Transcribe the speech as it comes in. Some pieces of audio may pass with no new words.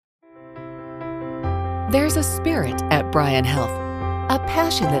There's a spirit at Bryan Health, a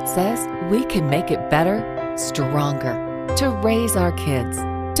passion that says we can make it better, stronger, to raise our kids,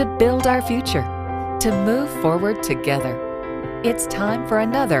 to build our future, to move forward together. It's time for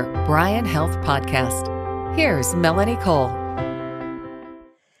another Bryan Health podcast. Here's Melanie Cole.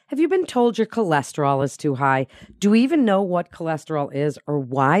 Have you been told your cholesterol is too high? Do you even know what cholesterol is or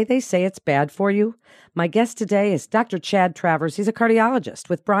why they say it's bad for you? My guest today is Dr. Chad Travers. He's a cardiologist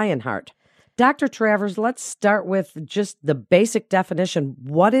with Bryan Heart. Dr. Travers, let's start with just the basic definition.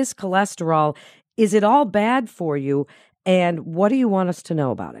 What is cholesterol? Is it all bad for you? And what do you want us to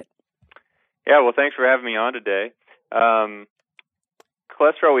know about it? Yeah, well, thanks for having me on today.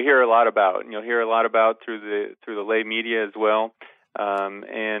 Cholesterol we hear a lot about, and you'll hear a lot about through the lay media as well.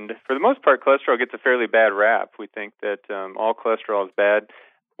 And for the most part, cholesterol gets a fairly bad rap. We think that all cholesterol is bad,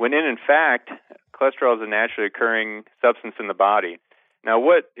 when in fact, cholesterol is a naturally occurring substance in the body. Now,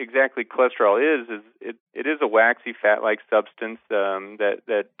 what exactly cholesterol is it is a waxy fat-like substance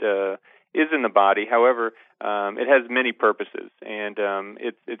that is in the body. However, it has many purposes, and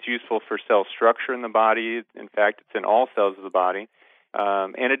it's useful for cell structure in the body. In fact, it's in all cells of the body,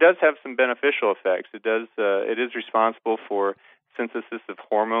 and it does have some beneficial effects. It is responsible for synthesis of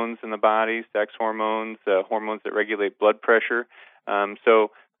hormones in the body, sex hormones, hormones that regulate blood pressure. So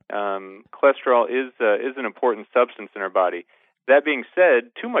cholesterol is an important substance in our body. That being said,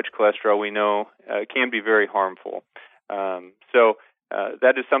 too much cholesterol, we know, can be very harmful. So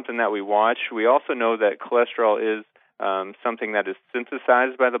that is something that we watch. We also know that cholesterol is something that is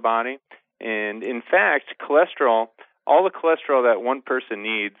synthesized by the body. And in fact, cholesterol, all the cholesterol that one person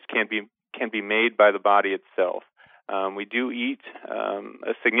needs can be made by the body itself. We do eat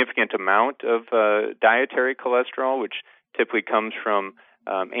a significant amount of dietary cholesterol, which typically comes from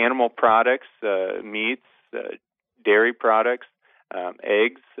animal products, meats, dairy products,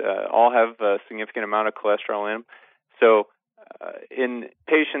 eggs, all have a significant amount of cholesterol in them. So in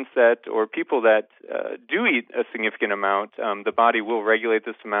patients or people that do eat a significant amount, the body will regulate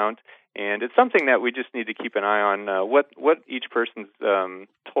this amount, and it's something that we just need to keep an eye on, what each person's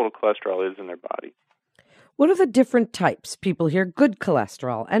total cholesterol is in their body. What are the different types? People hear good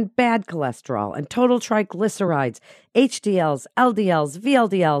cholesterol and bad cholesterol and total triglycerides, HDLs, LDLs,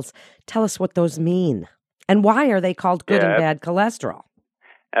 VLDLs. Tell us what those mean. And why are they called good and bad cholesterol?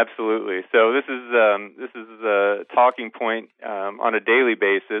 Absolutely. So this is a talking point on a daily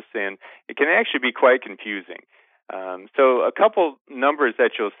basis, and it can actually be quite confusing. So a couple numbers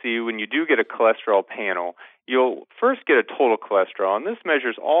that you'll see when you do get a cholesterol panel, you'll first get a total cholesterol, and this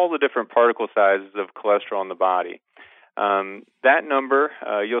measures all the different particle sizes of cholesterol in the body. That number,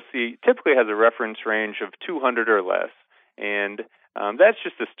 you'll see, typically has a reference range of 200 or less, and that's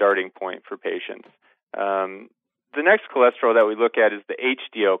just a starting point for patients. The next cholesterol that we look at is the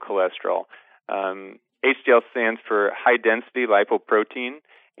HDL cholesterol. HDL stands for high-density lipoprotein,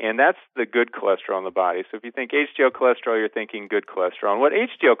 and that's the good cholesterol in the body. So if you think HDL cholesterol, you're thinking good cholesterol. And what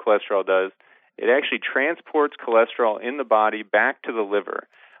HDL cholesterol does, it actually transports cholesterol in the body back to the liver,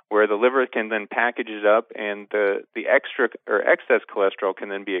 where the liver can then package it up, and the extra or excess cholesterol can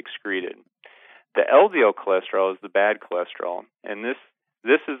then be excreted. The LDL cholesterol is the bad cholesterol, and this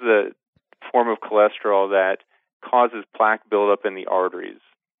is the form of cholesterol that causes plaque buildup in the arteries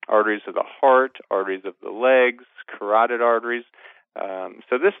of the heart, arteries of the legs, carotid arteries.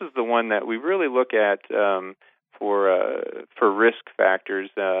 So this is the one that we really look at for risk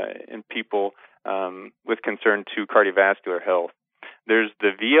factors in people with concern to cardiovascular health. There's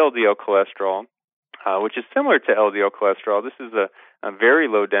the VLDL cholesterol, which is similar to LDL cholesterol. This is a very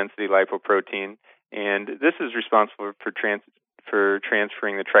low-density lipoprotein, and this is responsible for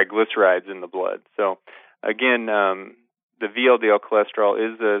transferring the triglycerides in the blood. So again, the VLDL cholesterol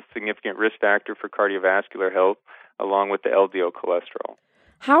is a significant risk factor for cardiovascular health, along with the LDL cholesterol.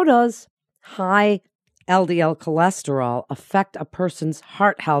 How does high LDL cholesterol affect a person's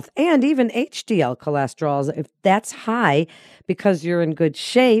heart health, and even HDL cholesterol? If that's high because you're in good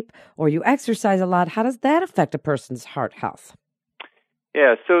shape or you exercise a lot, how does that affect a person's heart health?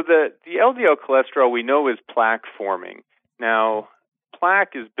 Yeah, so the LDL cholesterol we know is plaque forming. Now,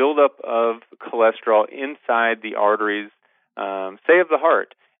 plaque is buildup of cholesterol inside the arteries, say of the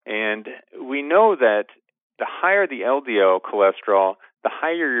heart. And we know that the higher the LDL cholesterol, the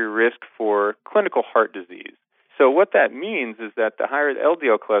higher your risk for clinical heart disease. So what that means is that the higher the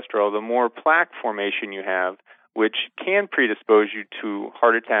LDL cholesterol, the more plaque formation you have, which can predispose you to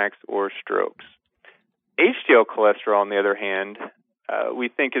heart attacks or strokes. HDL cholesterol, on the other hand, we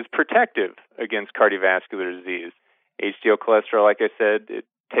think is protective against cardiovascular disease. HDL cholesterol, like I said, it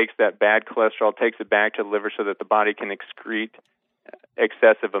takes that bad cholesterol, takes it back to the liver so that the body can excrete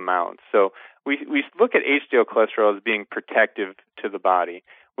excessive amounts. So we look at HDL cholesterol as being protective to the body.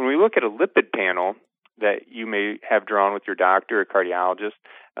 When we look at a lipid panel that you may have drawn with your doctor or cardiologist,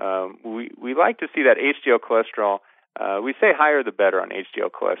 we like to see that HDL cholesterol, we say higher the better on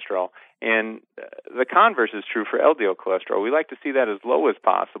HDL cholesterol. And the converse is true for LDL cholesterol. We like to see that as low as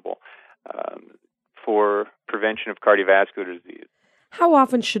possible for prevention of cardiovascular disease. How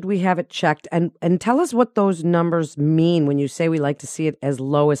often should we have it checked? And tell us what those numbers mean when you say we like to see it as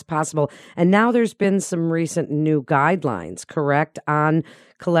low as possible. And now there's been some recent new guidelines, correct, on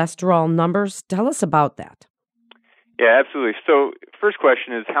cholesterol numbers. Tell us about that. Yeah, absolutely. So first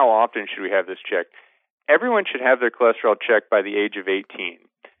question is, how often should we have this checked? Everyone should have their cholesterol checked by the age of 18.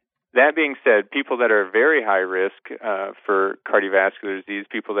 That being said, people that are very high risk for cardiovascular disease,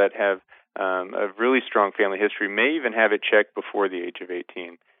 people that have a really strong family history, may even have it checked before the age of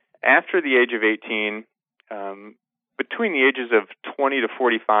 18. After the age of 18, between the ages of 20 to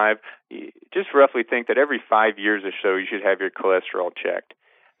 45, just roughly think that every 5 years or so you should have your cholesterol checked.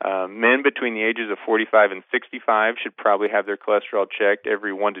 Men between the ages of 45 and 65 should probably have their cholesterol checked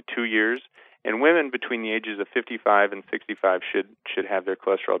every 1 to 2 years. And women between the ages of 55 and 65 should have their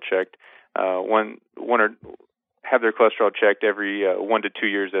cholesterol checked have their cholesterol checked every 1 to 2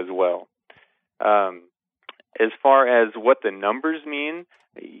 years as well. As far as what the numbers mean,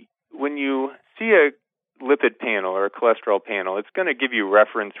 when you see a lipid panel or a cholesterol panel, it's going to give you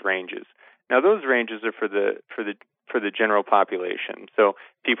reference ranges. Now, those ranges are for the general population. So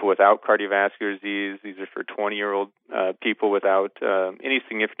people without cardiovascular disease, these are for 20-year-old people without any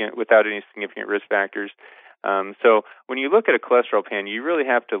significant risk factors. So when you look at a cholesterol panel, you really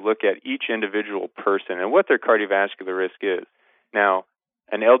have to look at each individual person and what their cardiovascular risk is. Now,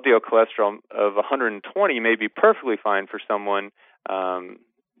 an LDL cholesterol of 120 may be perfectly fine for someone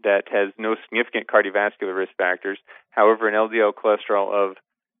that has no significant cardiovascular risk factors. However, an LDL cholesterol of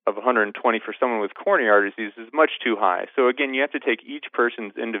 120 for someone with coronary artery disease is much too high. So again, you have to take each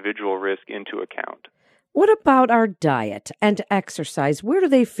person's individual risk into account. What about our diet and exercise? Where do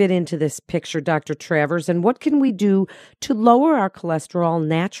they fit into this picture, Dr. Travers, and what can we do to lower our cholesterol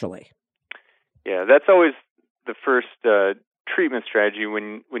naturally? Yeah, that's always the first treatment strategy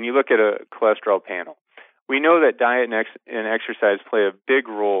when you look at a cholesterol panel. We know that diet and exercise play a big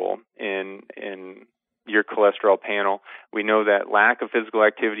role in your cholesterol panel. We know that lack of physical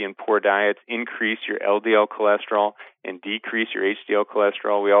activity and poor diets increase your LDL cholesterol and decrease your HDL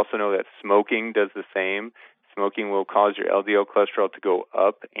cholesterol. We also know that smoking does the same. Smoking will cause your LDL cholesterol to go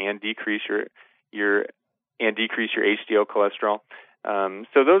up and decrease your HDL cholesterol.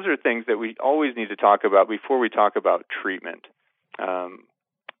 So those are things that we always need to talk about before we talk about treatment.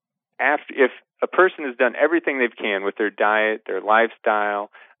 If a person has done everything they can with their diet, their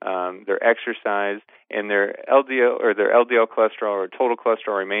lifestyle, their exercise, and their LDL cholesterol or total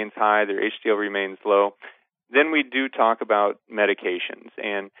cholesterol remains high, their HDL remains low, then we do talk about medications.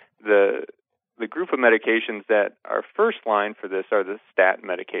 And the group of medications that are first line for this are the statin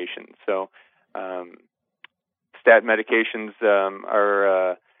medications. So statin medications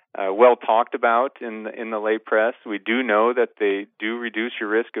are well talked about in the lay press. We do know that they do reduce your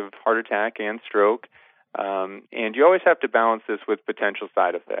risk of heart attack and stroke, and you always have to balance this with potential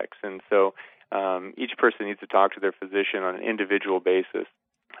side effects. And so each person needs to talk to their physician on an individual basis.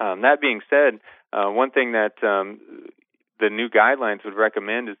 That being said, one thing that the new guidelines would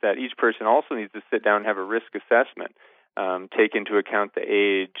recommend is that each person also needs to sit down and have a risk assessment, take into account the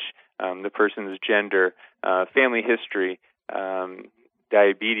age, the person's gender, family history,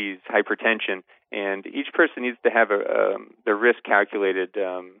 diabetes, hypertension, and each person needs to have the risk calculated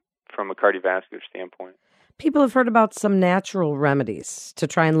from a cardiovascular standpoint. People have heard about some natural remedies to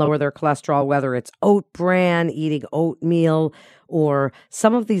try and lower their cholesterol, whether it's oat bran, eating oatmeal, or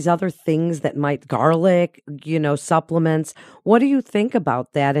some of these other things that garlic, supplements. What do you think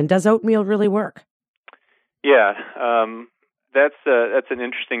about that? And does oatmeal really work? Yeah, that's an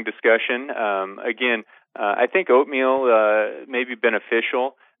interesting discussion. Again, I think oatmeal may be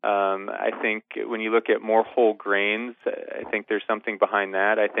beneficial. I think when you look at more whole grains, I think there's something behind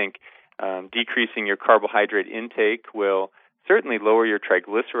that. I think decreasing your carbohydrate intake will certainly lower your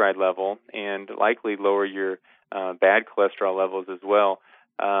triglyceride level and likely lower your bad cholesterol levels as well.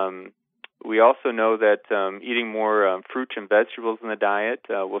 We also know that eating more fruits and vegetables in the diet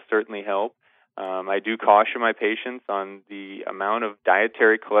will certainly help. I do caution my patients on the amount of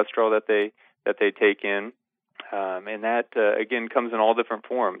dietary cholesterol that they take in, and that again comes in all different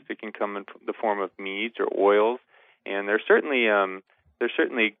forms. It can come in the form of meats or oils, and there's certainly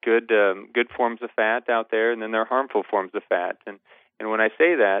good forms of fat out there, and then there are harmful forms of fat. And when I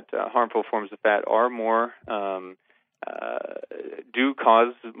say that, harmful forms of fat are more do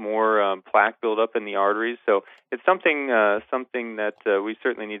cause more plaque buildup in the arteries. So it's something that we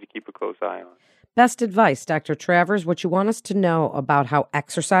certainly need to keep a close eye on. Best advice, Dr. Travers, what you want us to know about how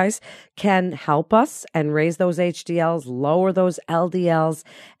exercise can help us and raise those HDLs, lower those LDLs,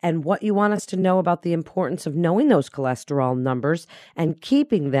 and what you want us to know about the importance of knowing those cholesterol numbers and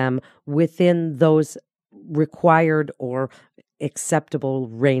keeping them within those required or acceptable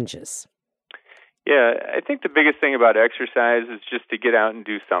ranges. Yeah, I think the biggest thing about exercise is just to get out and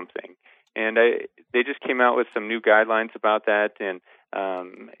do something. And they just came out with some new guidelines about that. And,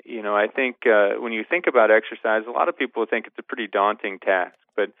 I think when you think about exercise, a lot of people think it's a pretty daunting task.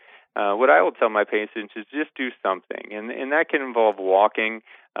 But what I will tell my patients is just do something. And that can involve walking.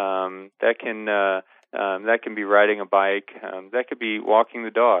 That can be riding a bike. That could be walking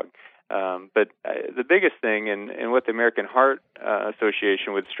the dog. But the biggest thing, and what the American Heart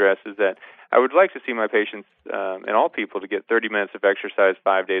Association would stress, is that I would like to see my patients and all people to get 30 minutes of exercise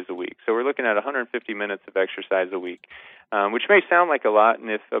 5 days a week. So we're looking at 150 minutes of exercise a week, which may sound like a lot. And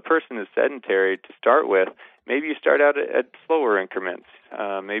if a person is sedentary to start with, maybe you start out at slower increments.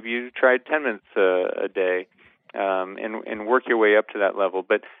 Maybe you try 10 minutes a day and work your way up to that level.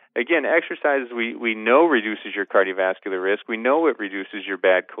 But again, exercise we know reduces your cardiovascular risk. We know it reduces your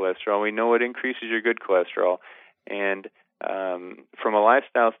bad cholesterol. We know it increases your good cholesterol. And from a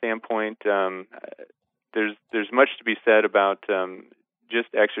lifestyle standpoint, there's much to be said about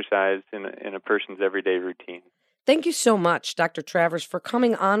just exercise in a person's everyday routine. Thank you so much, Dr. Travers, for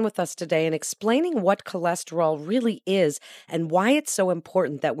coming on with us today and explaining what cholesterol really is and why it's so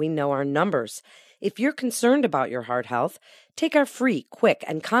important that we know our numbers. If you're concerned about your heart health, take our free, quick,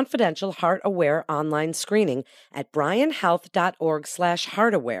 and confidential Heart Aware online screening at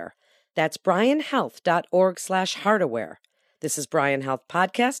bryanhealth.org/heartaware. That's bryanhealth.org/heartaware. This is Bryan Health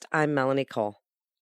Podcast. I'm Melanie Cole.